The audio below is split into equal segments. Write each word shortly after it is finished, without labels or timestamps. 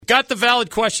got the valid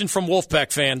question from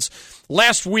Wolfpack fans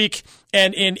last week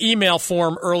and in email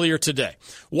form earlier today.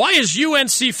 Why is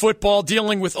UNC football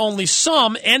dealing with only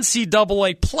some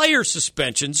NCAA player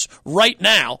suspensions right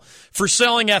now for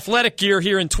selling athletic gear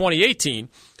here in 2018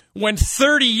 when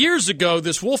 30 years ago,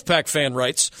 this Wolfpack fan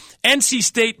writes, NC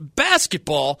State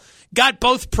basketball got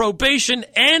both probation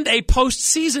and a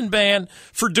postseason ban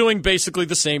for doing basically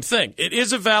the same thing? It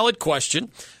is a valid question.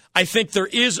 I think there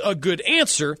is a good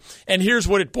answer, and here's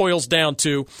what it boils down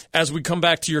to as we come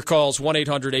back to your calls,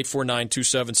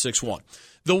 1-800-849-2761.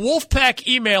 The Wolfpack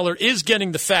emailer is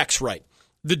getting the facts right.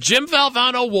 The Jim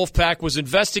Valvano Wolfpack was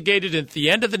investigated at the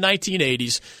end of the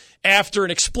 1980s after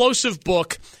an explosive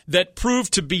book that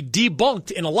proved to be debunked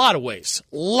in a lot of ways.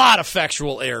 A lot of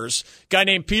factual errors. A guy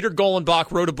named Peter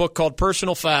Golenbach wrote a book called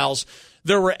Personal Fouls.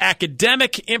 There were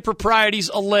academic improprieties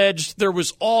alleged. There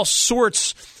was all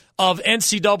sorts of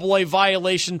NCAA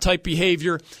violation-type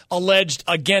behavior alleged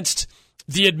against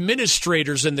the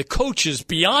administrators and the coaches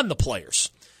beyond the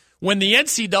players. When the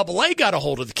NCAA got a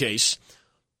hold of the case,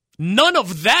 none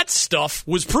of that stuff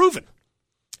was proven.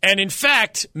 And in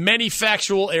fact, many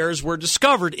factual errors were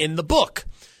discovered in the book.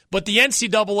 But the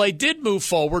NCAA did move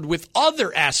forward with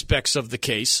other aspects of the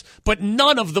case, but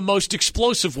none of the most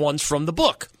explosive ones from the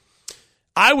book.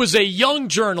 I was a young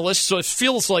journalist, so it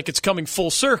feels like it's coming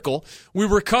full circle. We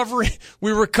were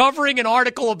covering an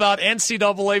article about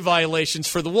NCAA violations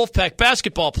for the Wolfpack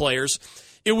basketball players.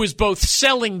 It was both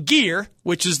selling gear,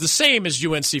 which is the same as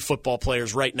UNC football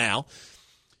players right now.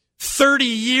 30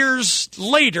 years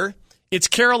later, it's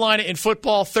Carolina in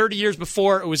football. 30 years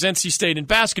before, it was NC State in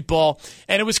basketball.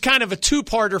 And it was kind of a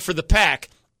two-parter for the Pack.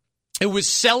 It was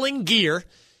selling gear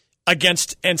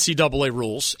against NCAA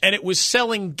rules, and it was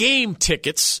selling game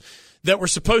tickets that were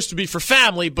supposed to be for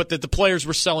family, but that the players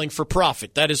were selling for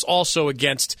profit. That is also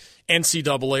against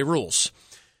NCAA rules.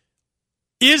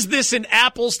 Is this an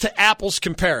apples-to-apples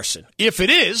comparison? If it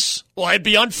is, well, it'd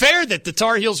be unfair that the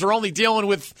Tar Heels are only dealing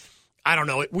with, I don't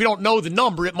know, we don't know the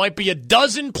number. It might be a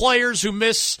dozen players who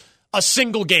miss a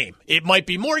single game. It might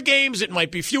be more games. It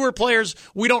might be fewer players.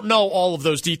 We don't know all of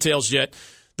those details yet,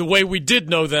 the way we did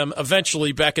know them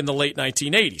eventually back in the late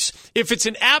 1980s. If it's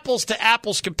an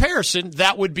apples-to-apples comparison,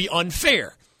 that would be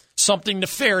unfair. Something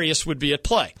nefarious would be at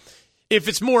play. If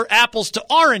it's more apples to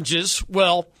oranges,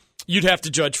 well, you'd have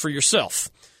to judge for yourself.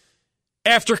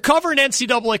 After covering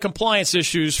NCAA compliance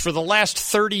issues for the last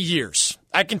 30 years,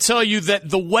 I can tell you that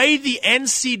the way the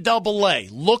NCAA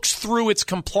looks through its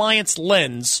compliance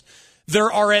lens,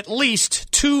 there are at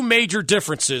least two major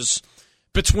differences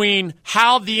between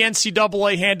how the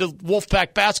NCAA handled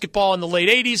Wolfpack basketball in the late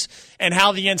 80s and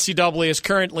how the NCAA is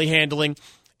currently handling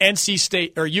NC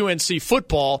State or UNC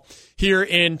football here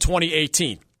in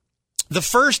 2018. The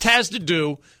first has to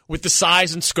do with the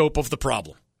size and scope of the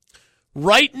problem.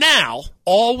 Right now,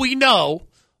 all we know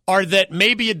are that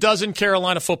maybe a dozen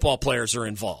Carolina football players are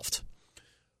involved.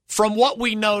 From what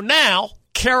we know now,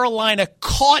 Carolina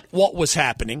caught what was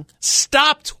happening,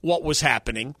 stopped what was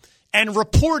happening, and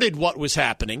reported what was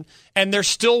happening, and they're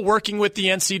still working with the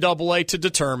NCAA to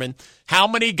determine how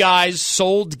many guys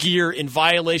sold gear in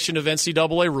violation of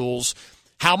NCAA rules.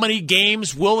 How many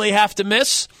games will they have to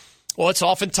miss? Well, it's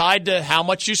often tied to how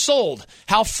much you sold.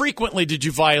 How frequently did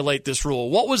you violate this rule?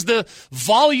 What was the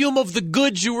volume of the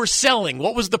goods you were selling?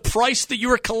 What was the price that you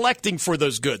were collecting for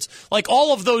those goods? Like,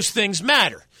 all of those things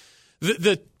matter.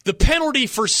 The penalty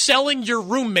for selling your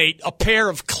roommate a pair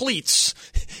of cleats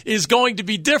is going to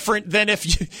be different than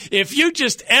if you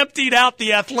just emptied out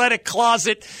the athletic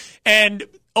closet and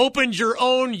opened your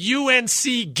own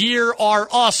UNC Gear Are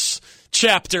Us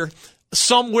chapter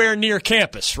somewhere near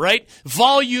campus, right?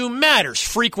 Volume matters.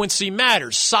 Frequency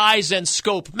matters. Size and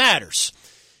scope matters.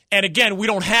 And again, we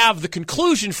don't have the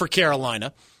conclusion for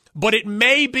Carolina, but it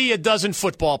may be a dozen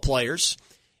football players.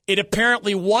 It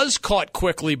apparently was caught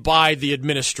quickly by the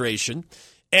administration,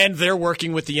 and they're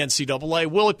working with the NCAA.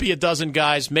 Will it be a dozen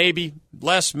guys? Maybe.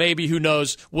 Less, maybe. Who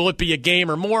knows? Will it be a game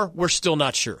or more? We're still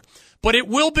not sure. But it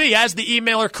will be, as the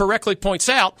emailer correctly points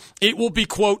out, it will be,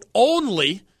 quote,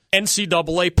 only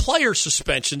NCAA player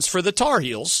suspensions for the Tar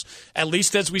Heels, at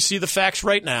least as we see the facts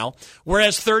right now,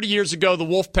 whereas 30 years ago the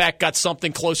Wolfpack got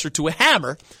something closer to a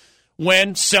hammer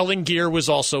when selling gear was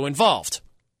also involved.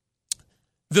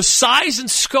 The size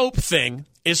and scope thing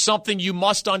is something you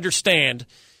must understand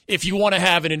if you want to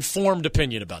have an informed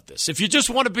opinion about this. If you just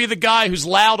want to be the guy who's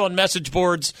loud on message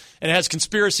boards and has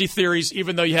conspiracy theories,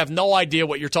 even though you have no idea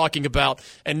what you're talking about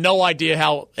and no idea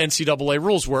how NCAA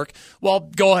rules work, well,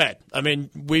 go ahead. I mean,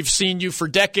 we've seen you for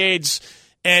decades,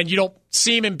 and you don't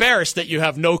seem embarrassed that you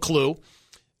have no clue.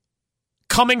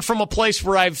 coming from a place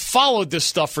where I've followed this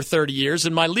stuff for 30 years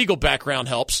and my legal background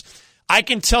helps, I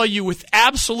can tell you with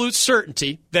absolute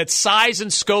certainty that size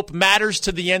and scope matters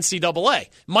to the NCAA.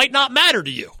 Might not matter to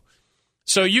you.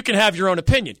 So you can have your own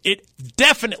opinion. It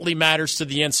definitely matters to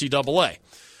the NCAA.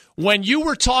 When you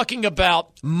were talking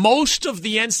about most of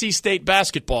the NC State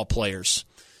basketball players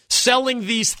selling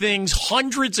these things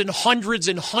hundreds and hundreds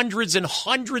and hundreds and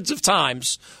hundreds of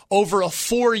times over a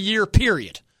 4-year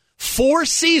period, 4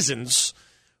 seasons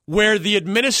where the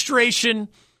administration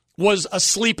was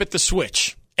asleep at the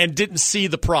switch and didn't see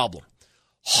the problem.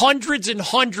 Hundreds and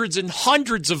hundreds and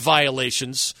hundreds of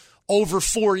violations over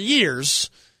 4 years,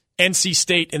 NC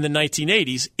State in the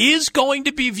 1980s, is going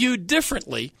to be viewed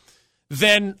differently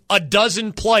than a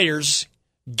dozen players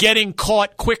getting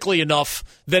caught quickly enough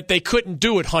that they couldn't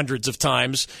do it hundreds of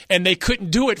times, and they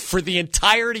couldn't do it for the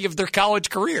entirety of their college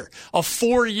career. A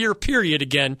 4-year period,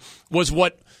 again, was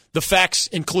what the facts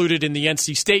included in the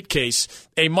NC State case,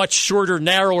 a much shorter,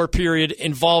 narrower period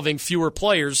involving fewer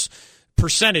players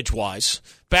percentage-wise.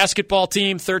 Basketball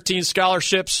team, 13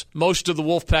 scholarships. Most of the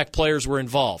Wolfpack players were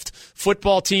involved.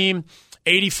 Football team,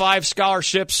 85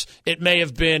 scholarships. It may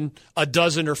have been a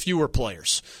dozen or fewer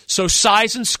players. So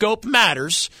size and scope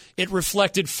matters. It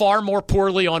reflected far more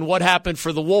poorly on what happened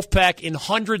for the Wolfpack in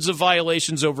hundreds of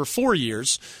violations over 4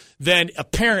 years than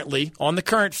apparently, on the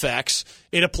current facts,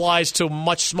 it applies to a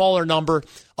much smaller number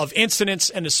of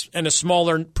incidents and a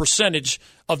smaller percentage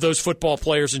of those football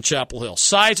players in Chapel Hill.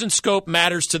 Size and scope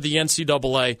matters to the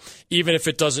NCAA, even if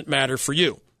it doesn't matter for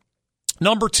you.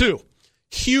 Number 2,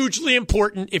 hugely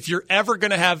important if you're ever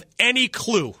going to have any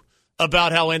clue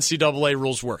about how NCAA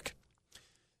rules work.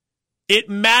 It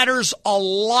matters a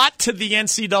lot to the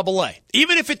NCAA,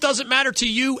 even if it doesn't matter to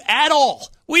you at all.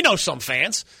 We know some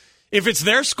fans. If it's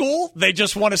their school, they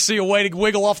just want to see a way to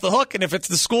wiggle off the hook. And if it's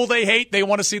the school they hate, they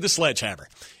want to see the sledgehammer.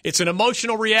 It's an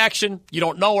emotional reaction. You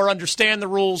don't know or understand the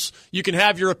rules. You can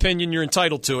have your opinion. You're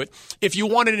entitled to it. If you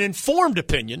want an informed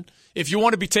opinion, if you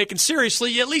want to be taken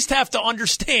seriously, you at least have to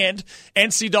understand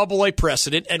NCAA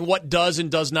precedent and what does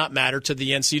and does not matter to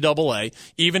the NCAA,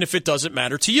 even if it doesn't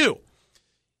matter to you.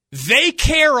 They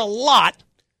care a lot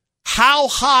how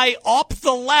high up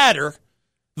the ladder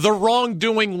the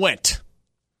wrongdoing went.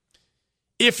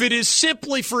 If it is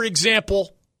simply, for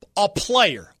example, a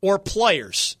player or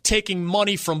players taking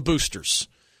money from boosters,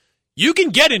 you can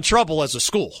get in trouble as a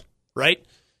school, right?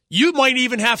 You might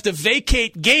even have to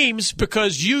vacate games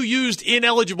because you used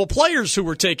ineligible players who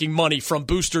were taking money from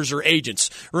boosters or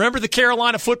agents. Remember the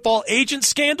Carolina football agent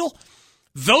scandal?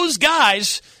 Those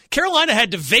guys, Carolina had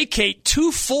to vacate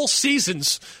 2 full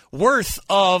seasons worth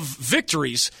of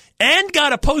victories and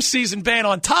got a postseason ban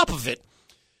on top of it,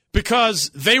 because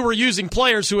they were using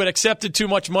players who had accepted too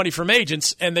much money from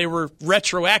agents and they were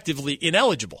retroactively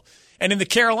ineligible. And in the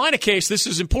Carolina case, this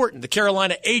is important, the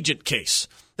Carolina agent case.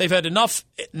 They've had enough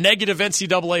negative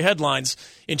NCAA headlines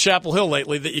in Chapel Hill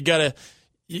lately that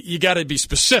you gotta be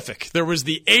specific. There was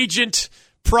the agent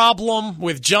problem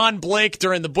with John Blake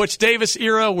during the Butch Davis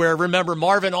era where, remember,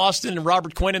 Marvin Austin and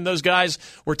Robert Quinn and those guys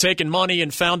were taking money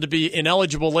and found to be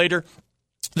ineligible later.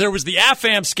 There was the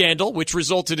AFAM scandal, which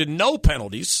resulted in no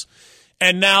penalties.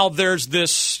 And now there's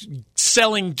this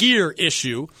selling gear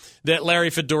issue that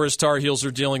Larry Fedora's Tar Heels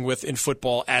are dealing with in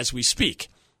football as we speak.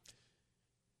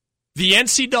 The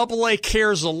NCAA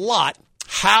cares a lot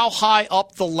how high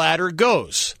up the ladder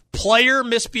goes. Player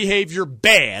misbehavior,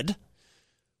 bad.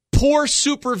 Poor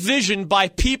supervision by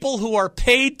people who are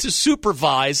paid to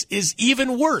supervise is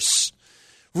even worse.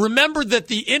 Remember that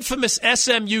the infamous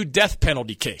SMU death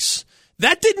penalty case,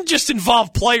 that didn't just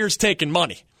involve players taking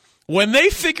money. When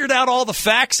they figured out all the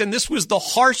facts, and this was the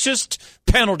harshest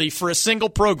penalty for a single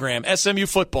program, SMU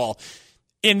football,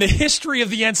 in the history of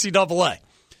the NCAA,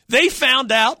 they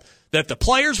found out that the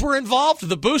players were involved,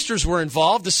 the boosters were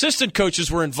involved, assistant coaches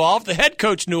were involved, the head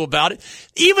coach knew about it,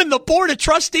 even the board of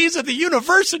trustees of the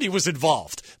university was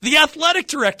involved. The athletic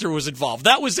director was involved.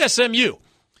 That was SMU.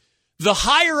 The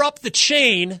higher up the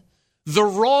chain the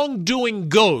wrongdoing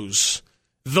goes,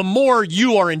 the more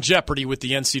you are in jeopardy with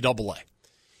the NCAA.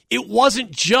 It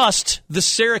wasn't just the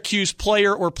Syracuse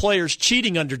player or players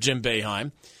cheating under Jim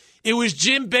Boeheim. It was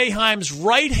Jim Boeheim's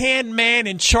right-hand man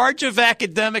in charge of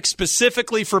academics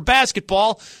specifically for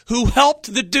basketball who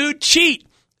helped the dude cheat.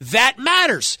 That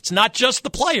matters. It's not just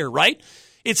the player, right?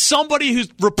 It's somebody who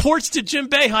reports to Jim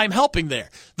Boeheim helping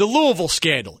there. The Louisville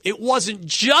scandal. It wasn't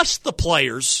just the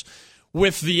players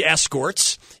with the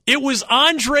escorts. It was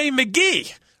Andre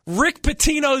McGee, Rick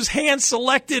Pitino's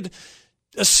hand-selected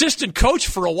assistant coach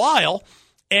for a while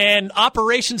and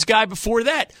operations guy before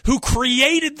that, who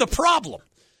created the problem.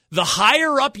 The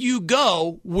higher up you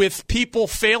go with people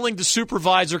failing to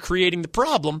supervise or creating the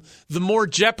problem, the more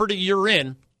jeopardy you're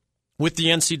in with the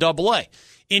NCAA.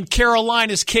 In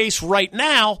Carolina's case right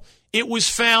now, it was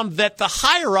found that the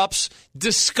higher-ups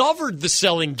discovered the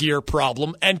selling gear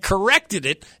problem and corrected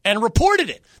it and reported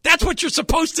it. That's what you're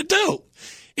supposed to do.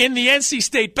 In the NC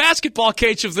State basketball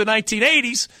case of the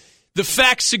 1980s, the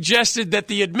facts suggested that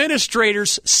the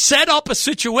administrators set up a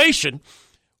situation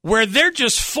where they're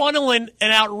just funneling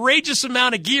an outrageous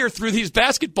amount of gear through these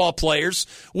basketball players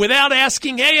without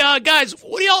asking, hey, guys,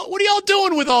 what are y'all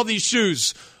doing with all these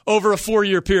shoes over a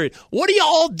 4-year period? What are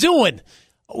y'all doing?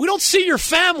 We don't see your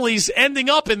families ending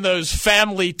up in those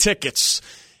family tickets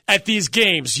at these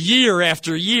games year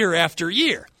after year after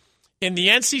year. In the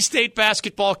NC State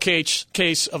basketball case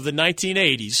of the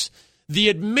 1980s, the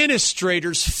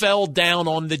administrators fell down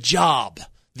on the job.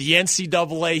 The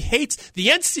NCAA hates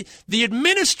the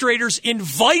administrators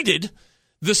invited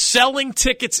the selling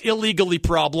tickets illegally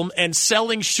problem and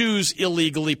selling shoes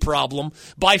illegally problem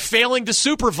by failing to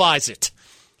supervise it.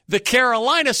 The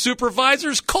Carolina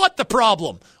supervisors caught the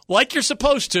problem like you're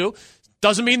supposed to.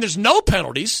 Doesn't mean there's no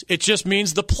penalties. It just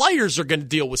means the players are going to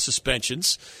deal with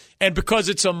suspensions. And because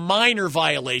it's a minor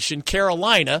violation,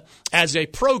 Carolina, as a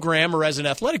program or as an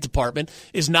athletic department,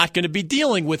 is not going to be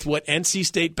dealing with what NC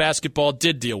State basketball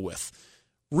did deal with.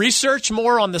 Research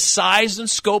more on the size and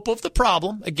scope of the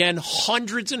problem. Again,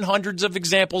 hundreds and hundreds of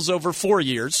examples over 4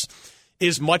 years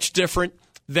is much different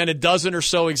than a dozen or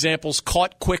so examples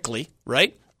caught quickly,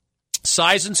 right?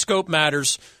 Size and scope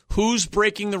matters. Who's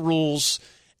breaking the rules?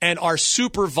 And are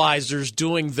supervisors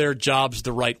doing their jobs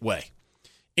the right way?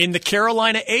 In the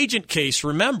Carolina agent case,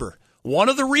 remember, one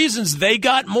of the reasons they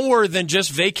got more than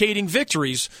just vacating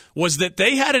victories was that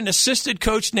they had an assistant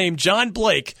coach named John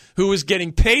Blake who was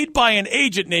getting paid by an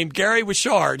agent named Gary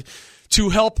Wishard to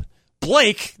help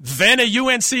Blake, then a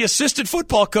UNC assistant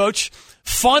football coach,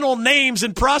 funnel names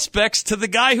and prospects to the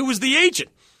guy who was the agent.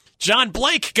 John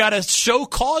Blake got a show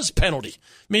cause penalty,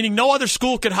 meaning no other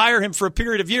school could hire him for a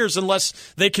period of years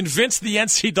unless they convinced the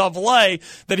NCAA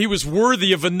that he was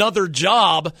worthy of another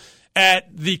job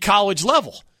at the college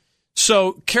level.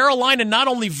 So Carolina not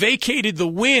only vacated the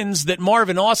wins that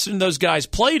Marvin Austin and those guys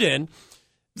played in,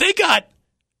 they got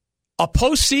a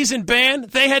postseason ban.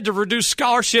 They had to reduce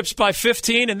scholarships by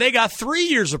 15, and they got 3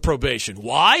 years of probation.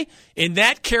 Why? In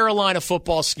that Carolina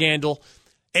football scandal,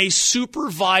 a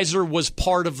supervisor was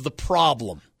part of the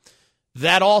problem.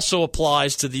 That also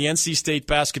applies to the NC State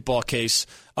basketball case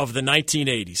of the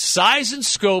 1980s. Size and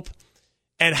scope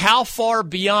and how far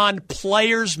beyond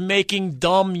players making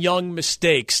dumb young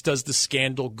mistakes does the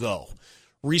scandal go?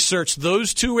 Research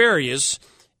those two areas,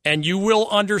 and you will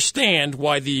understand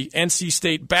why the NC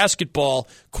State basketball,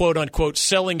 quote-unquote,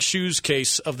 selling shoes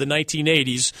case of the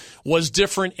 1980s was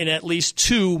different in at least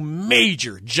two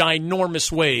major,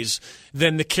 ginormous ways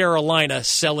than the Carolina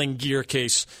selling gear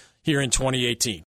case here in 2018.